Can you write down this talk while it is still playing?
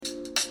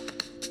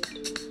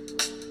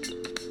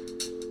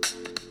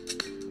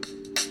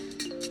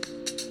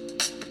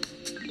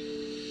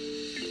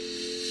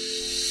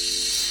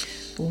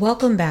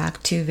Welcome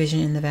back to Vision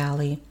in the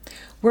Valley.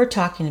 We're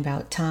talking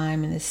about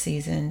time in this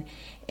season,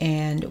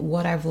 and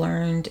what I've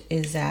learned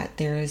is that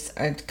there's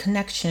a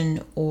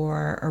connection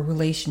or a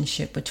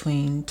relationship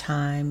between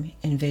time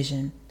and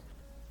vision.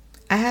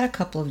 I had a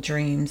couple of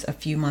dreams a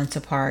few months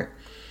apart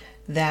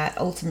that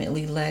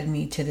ultimately led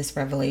me to this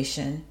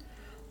revelation.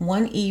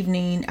 One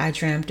evening, I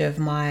dreamt of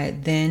my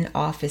then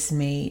office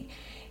mate,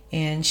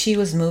 and she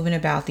was moving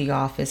about the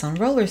office on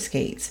roller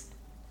skates.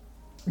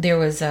 There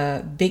was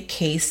a big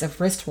case of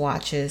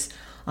wristwatches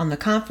on the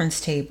conference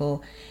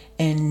table,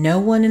 and no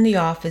one in the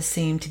office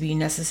seemed to be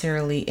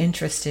necessarily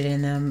interested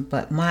in them,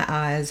 but my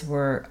eyes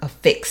were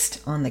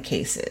affixed on the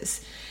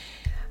cases.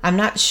 I'm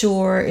not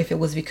sure if it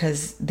was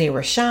because they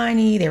were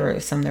shiny, there were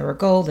some that were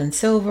gold and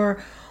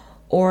silver,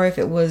 or if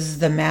it was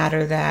the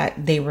matter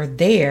that they were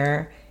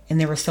there and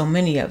there were so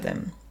many of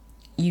them.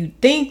 You'd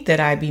think that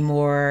I'd be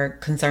more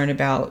concerned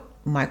about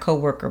my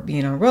coworker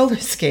being on roller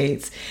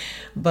skates,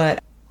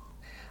 but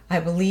I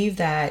believe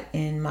that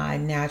in my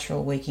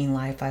natural waking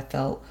life, I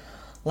felt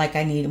like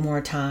I needed more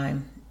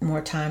time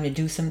to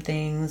do some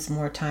things,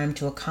 more time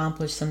to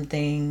accomplish some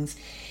things.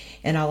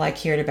 And all I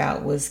cared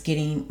about was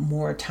getting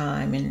more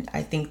time. And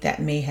I think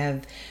that may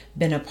have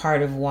been a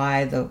part of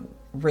why the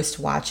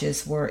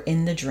wristwatches were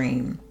in the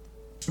dream.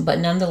 But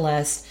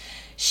nonetheless,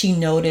 she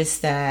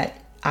noticed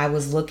that I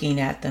was looking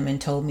at them and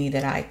told me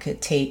that I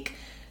could take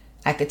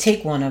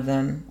one of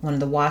them, one of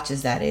the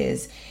watches that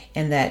is,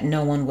 and that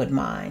no one would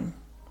mind.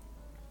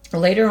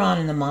 Later on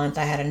in the month,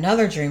 I had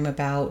another dream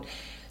about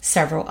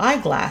several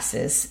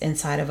eyeglasses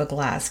inside of a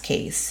glass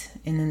case.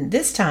 And then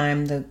this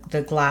time,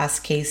 the glass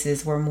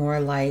cases were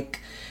more like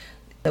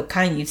the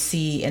kind you'd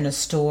see in a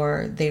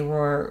store. They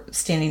were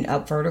standing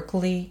up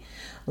vertically,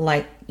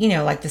 like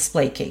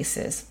display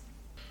cases.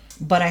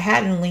 But I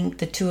hadn't linked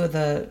the two of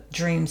the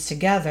dreams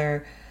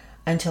together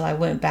until I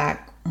went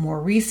back more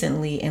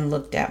recently and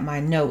looked at my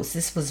notes.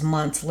 This was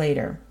months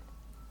later.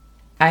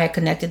 I had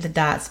connected the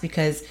dots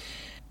because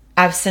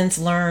I've since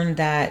learned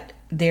that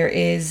there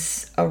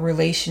is a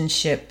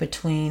relationship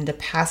between the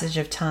passage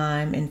of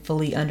time and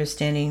fully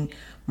understanding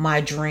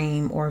my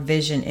dream or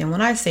vision. And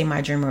when I say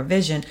my dream or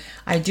vision,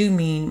 I do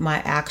mean my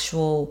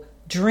actual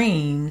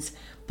dreams,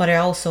 but I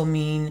also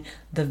mean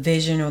the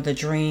vision or the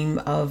dream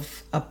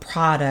of a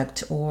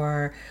product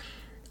or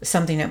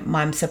something that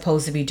I'm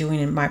supposed to be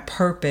doing in my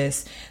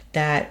purpose,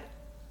 that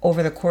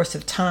over the course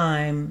of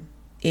time,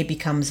 it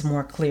becomes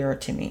more clearer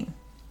to me.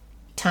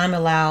 Time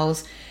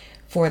allows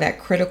for that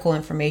critical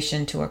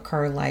information to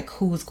occur, like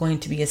who's going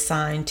to be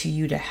assigned to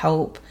you to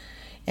help.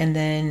 And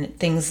then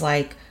things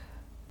like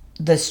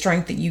the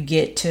strength that you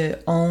get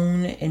to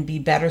own and be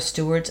better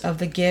stewards of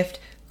the gift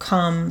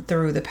come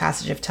through the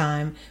passage of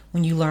time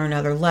when you learn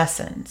other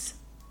lessons.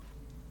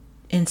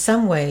 In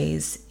some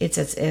ways, it's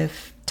as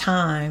if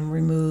time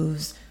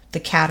removes the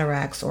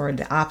cataracts or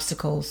the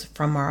obstacles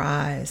from our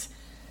eyes.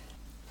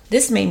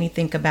 This made me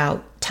think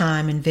about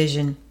time and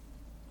vision,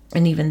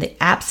 and even the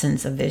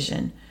absence of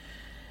vision.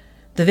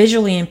 The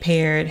visually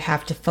impaired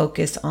have to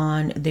focus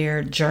on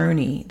their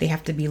journey. They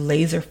have to be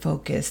laser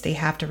focused. They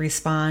have to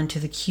respond to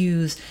the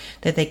cues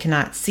that they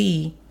cannot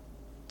see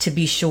to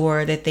be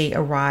sure that they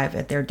arrive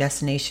at their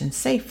destination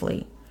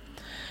safely.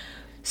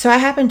 So I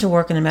happened to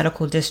work in a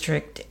medical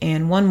district,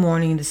 and one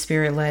morning the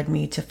Spirit led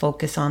me to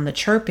focus on the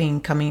chirping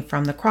coming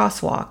from the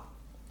crosswalk.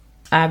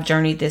 I've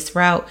journeyed this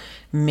route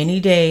many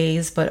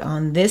days, but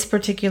on this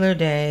particular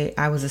day,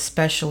 I was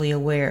especially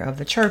aware of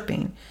the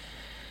chirping.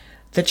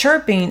 The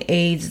chirping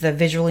aids the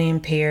visually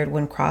impaired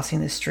when crossing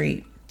the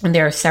street, and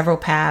there are several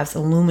paths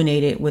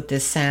illuminated with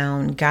this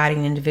sound,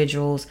 guiding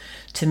individuals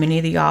to many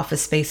of the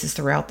office spaces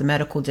throughout the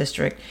medical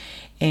district,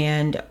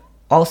 and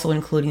also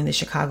including the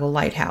Chicago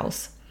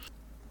Lighthouse.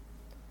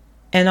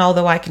 And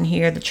although I can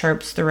hear the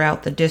chirps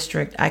throughout the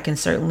district, I can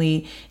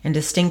certainly and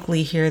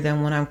distinctly hear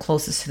them when I'm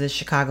closest to the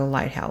Chicago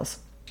Lighthouse.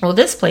 Well,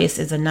 this place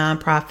is a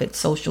nonprofit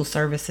social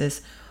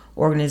services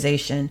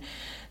organization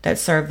that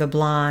serve the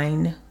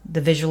blind, the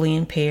visually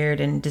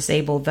impaired, and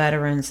disabled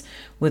veterans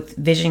with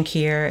vision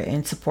care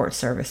and support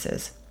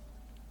services.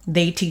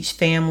 They teach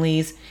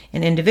families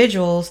and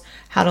individuals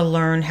how to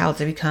learn how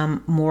to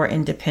become more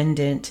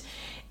independent,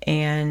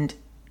 and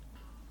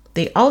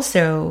they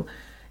also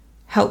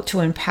help to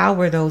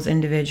empower those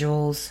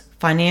individuals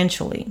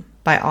financially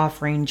by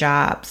offering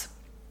jobs.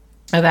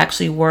 I've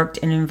actually worked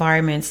in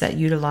environments that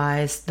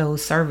utilize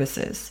those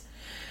services.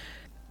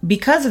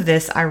 Because of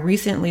this, I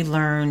recently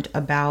learned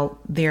about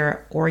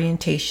their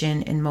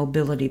orientation and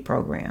mobility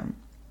program.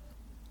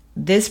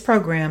 This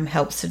program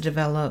helps to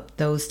develop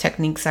those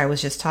techniques I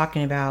was just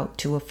talking about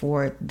to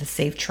afford the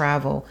safe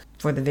travel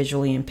for the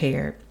visually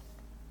impaired.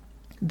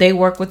 They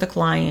work with the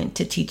client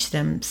to teach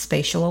them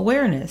spatial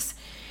awareness.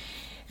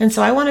 And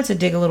so I wanted to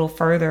dig a little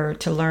further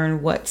to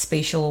learn what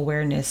spatial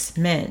awareness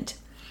meant.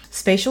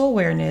 Spatial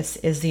awareness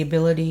is the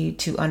ability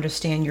to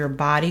understand your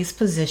body's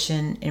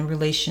position in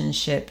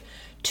relationship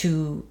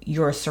to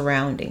your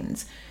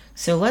surroundings.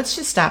 So let's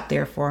just stop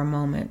there for a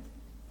moment.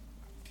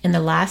 In the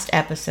last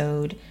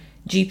episode,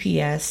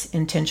 GPS,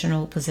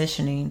 intentional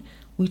positioning,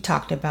 we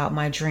talked about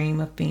my dream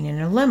of being in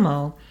a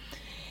limo.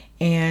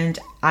 and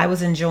I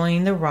was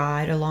enjoying the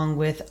ride along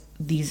with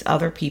these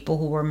other people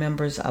who were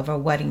members of a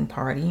wedding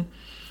party.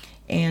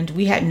 And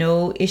we had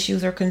no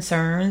issues or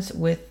concerns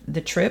with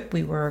the trip.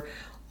 We were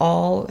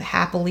all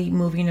happily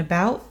moving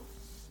about.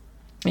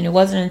 And it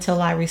wasn't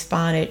until I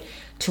responded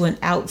to an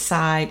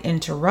outside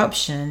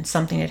interruption,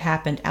 something that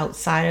happened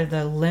outside of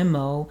the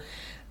limo,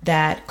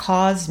 that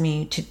caused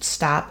me to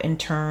stop and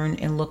turn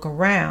and look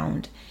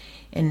around.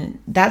 And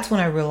that's when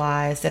I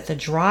realized that the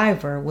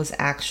driver was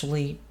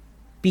actually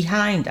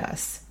behind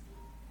us.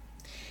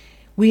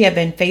 We had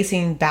been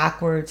facing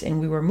backwards and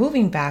we were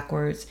moving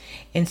backwards.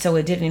 And so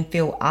it didn't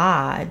feel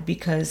odd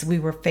because we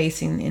were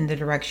facing in the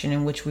direction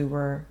in which we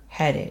were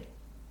headed.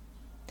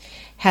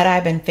 Had I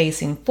been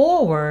facing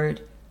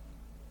forward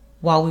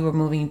while we were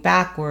moving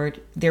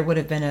backward, there would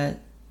have been a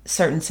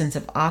certain sense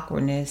of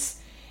awkwardness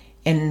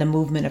in the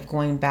movement of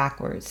going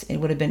backwards. It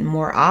would have been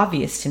more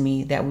obvious to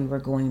me that we were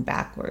going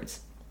backwards.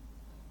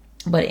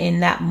 But in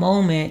that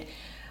moment,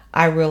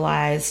 I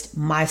realized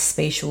my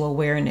spatial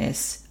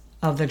awareness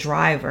of the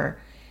driver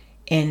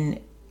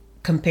in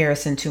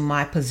comparison to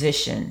my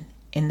position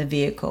in the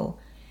vehicle.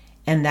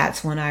 And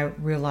that's when I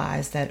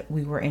realized that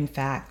we were in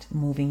fact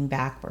moving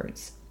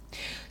backwards.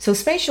 So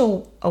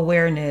spatial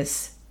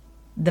awareness,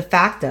 the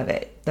fact of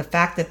it, the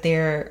fact that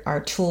there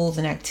are tools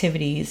and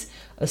activities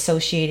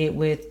associated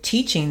with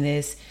teaching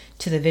this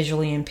to the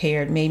visually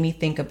impaired made me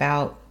think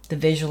about the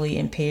visually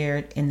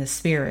impaired in the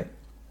spirit.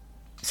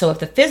 So if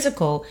the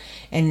physical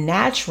and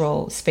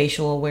natural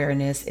spatial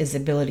awareness is the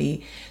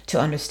ability to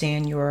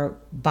understand your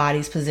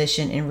body's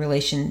position in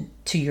relation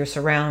to your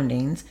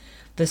surroundings,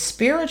 the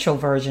spiritual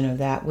version of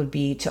that would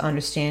be to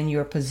understand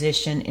your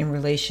position in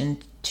relation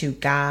to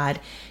God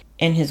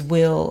and His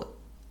will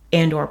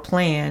and or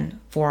plan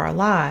for our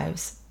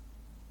lives.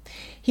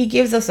 He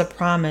gives us a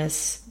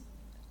promise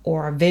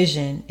or a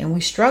vision, and we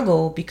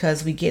struggle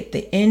because we get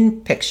the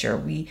end picture.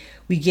 We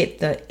get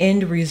the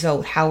end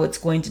result, how it's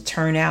going to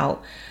turn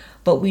out,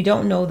 but we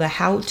don't know the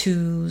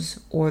how-tos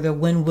or the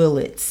when will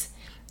it's,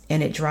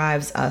 and it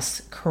drives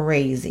us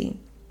crazy.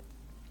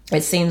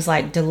 It seems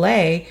like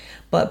delay,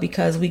 but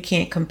because we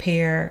can't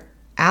compare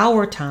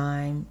our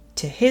time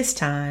to His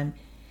time,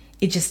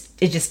 it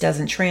just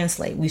doesn't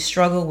translate. We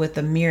struggle with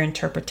the mere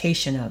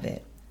interpretation of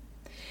it.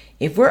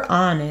 If we're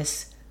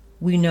honest,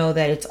 we know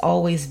that it's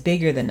always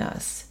bigger than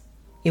us.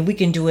 If we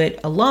can do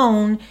it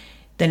alone,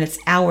 then it's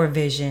our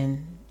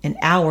vision and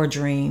our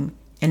dream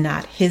and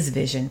not His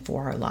vision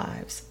for our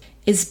lives.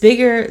 It's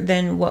bigger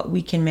than what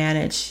we can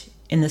manage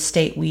in the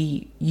state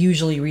we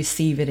usually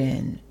receive it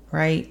in,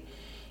 right?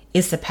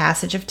 It's the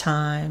passage of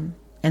time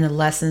and the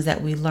lessons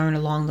that we learn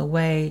along the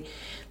way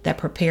that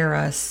prepare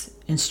us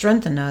and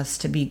strengthen us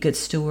to be good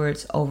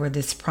stewards over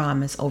this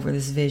promise, over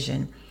this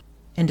vision.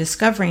 And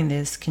discovering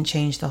this can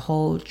change the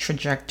whole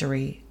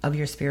trajectory of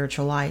your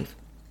spiritual life.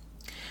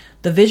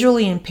 The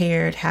visually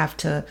impaired have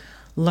to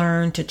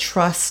learn to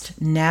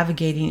trust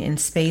navigating in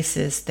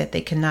spaces that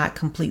they cannot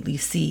completely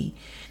see.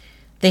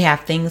 They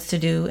have things to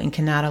do and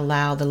cannot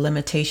allow the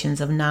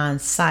limitations of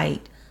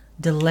non-sight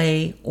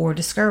delay or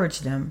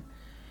discourage them.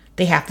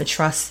 They have to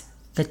trust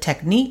the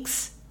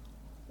techniques,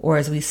 or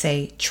as we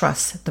say,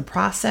 trust the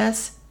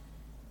process,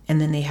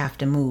 and then they have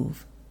to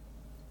move.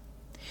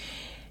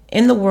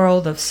 In the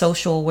world of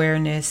social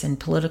awareness and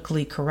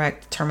politically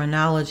correct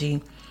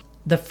terminology,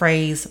 the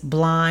phrase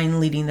blind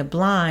leading the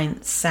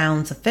blind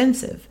sounds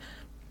offensive.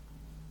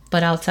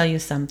 But I'll tell you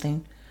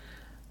something.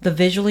 The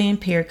visually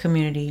impaired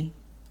community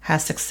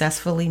has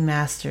successfully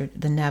mastered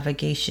the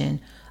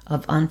navigation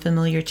of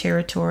unfamiliar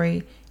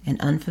territory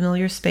and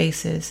unfamiliar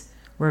spaces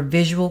where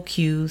visual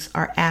cues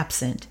are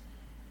absent.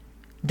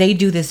 They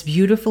do this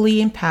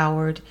beautifully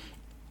empowered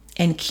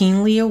and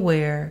keenly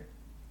aware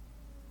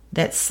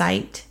that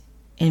sight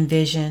and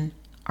vision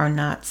are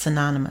not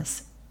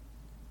synonymous.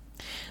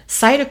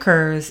 Sight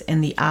occurs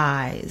in the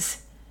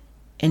eyes,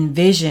 and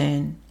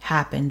vision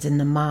happens in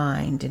the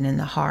mind and in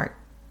the heart.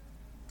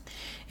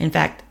 In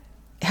fact,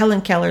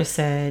 Helen Keller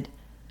said,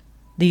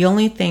 "The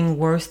only thing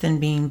worse than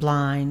being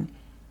blind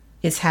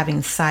is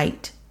having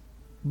sight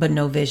but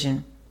no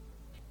vision."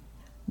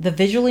 The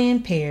visually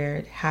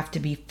impaired have to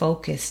be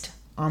focused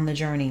on the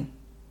journey.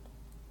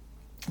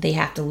 They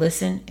have to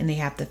listen and they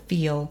have to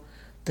feel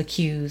the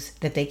cues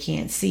that they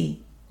can't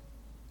see.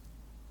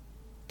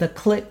 The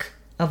click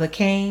of a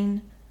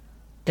cane,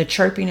 the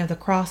chirping of the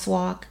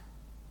crosswalk,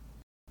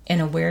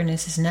 and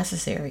awareness is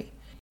necessary.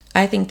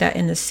 I think that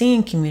in the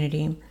seeing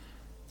community,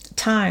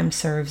 time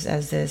serves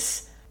as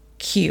this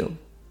cue,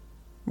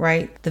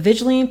 right? The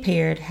visually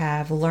impaired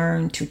have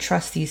learned to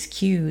trust these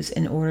cues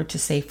in order to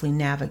safely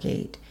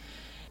navigate.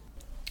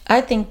 I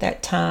think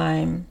that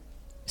time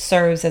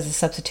serves as a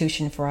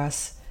substitution for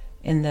us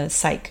in the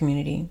sight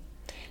community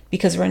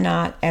because we're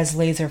not as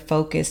laser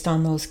focused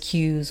on those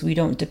cues. We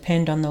don't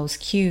depend on those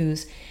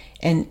cues,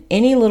 and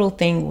any little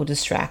thing will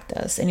distract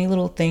us. Any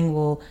little thing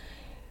will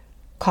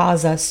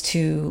cause us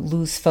to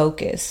lose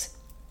focus.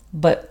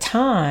 But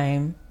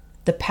time,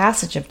 the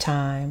passage of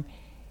time,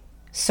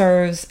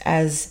 serves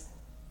as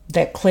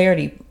that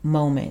clarity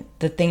moment,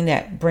 the thing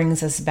that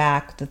brings us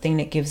back, the thing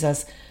that gives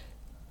us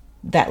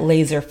that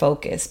laser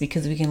focus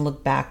because we can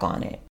look back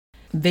on it.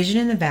 Vision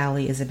in the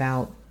Valley is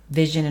about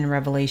vision and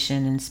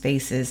revelation in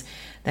spaces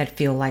that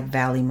feel like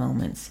valley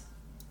moments.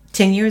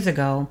 10 years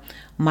ago,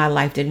 my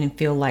life didn't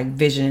feel like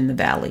vision in the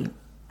valley.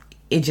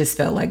 It just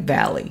felt like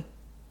valley.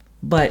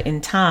 But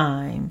in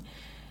time,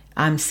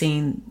 I'm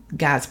seeing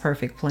God's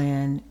perfect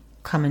plan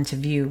come into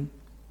view.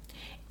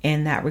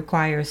 And that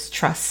requires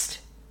trust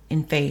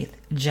and faith,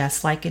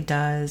 just like it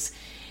does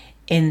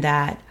in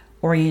that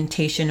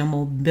orientation and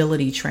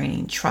mobility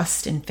training.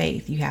 Trust and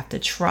faith. You have to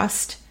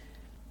trust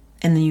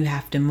and then you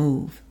have to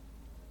move.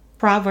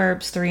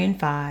 Proverbs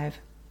 3:5.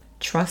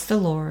 Trust the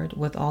Lord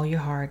with all your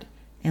heart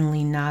and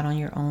lean not on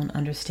your own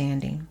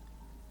understanding.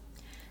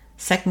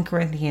 2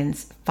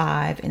 Corinthians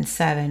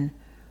 5:7.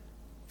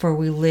 For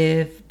we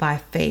live by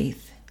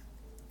faith,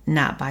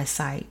 not by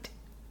sight.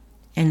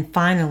 And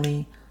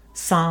finally,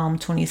 Psalm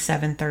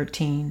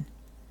 27:13.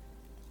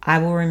 I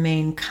will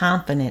remain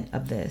confident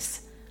of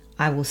this.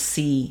 I will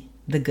see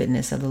the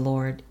goodness of the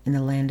Lord in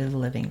the land of the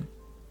living.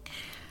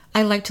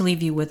 I'd like to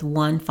leave you with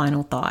one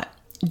final thought.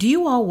 Do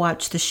you all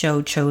watch the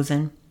show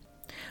Chosen?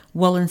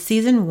 Well, in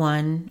season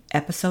 1,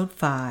 episode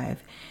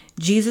 5,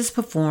 Jesus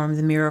performed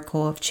the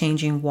miracle of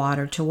changing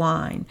water to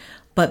wine.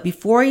 But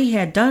before he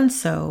had done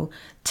so,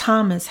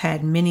 Thomas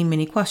had many,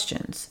 many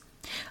questions.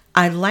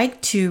 I'd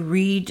like to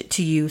read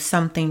to you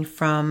something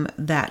from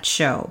that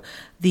show.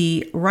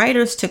 The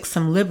writers took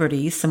some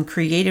liberties, some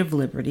creative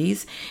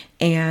liberties,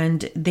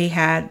 and they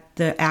had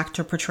the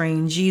actor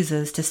portraying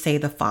Jesus to say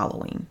the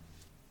following.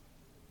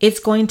 It's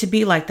going to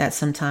be like that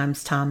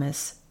sometimes,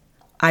 Thomas.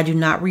 I do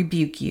not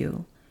rebuke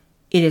you.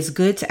 It is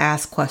good to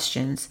ask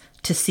questions,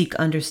 to seek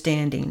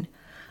understanding.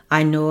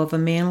 I know of a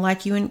man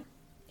like you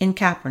in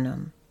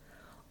Capernaum,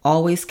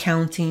 always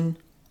counting,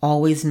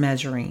 always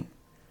measuring.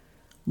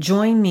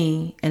 Join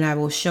me and I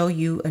will show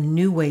you a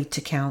new way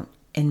to count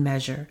and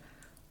measure,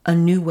 a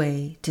new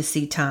way to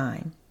see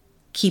time.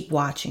 Keep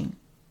watching.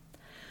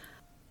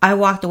 I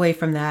walked away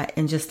from that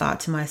and just thought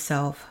to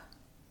myself,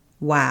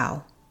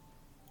 wow,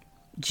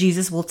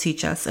 Jesus will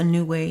teach us a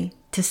new way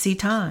to see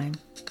time.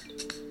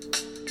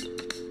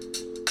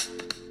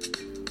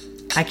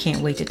 I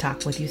can't wait to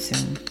talk with you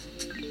soon.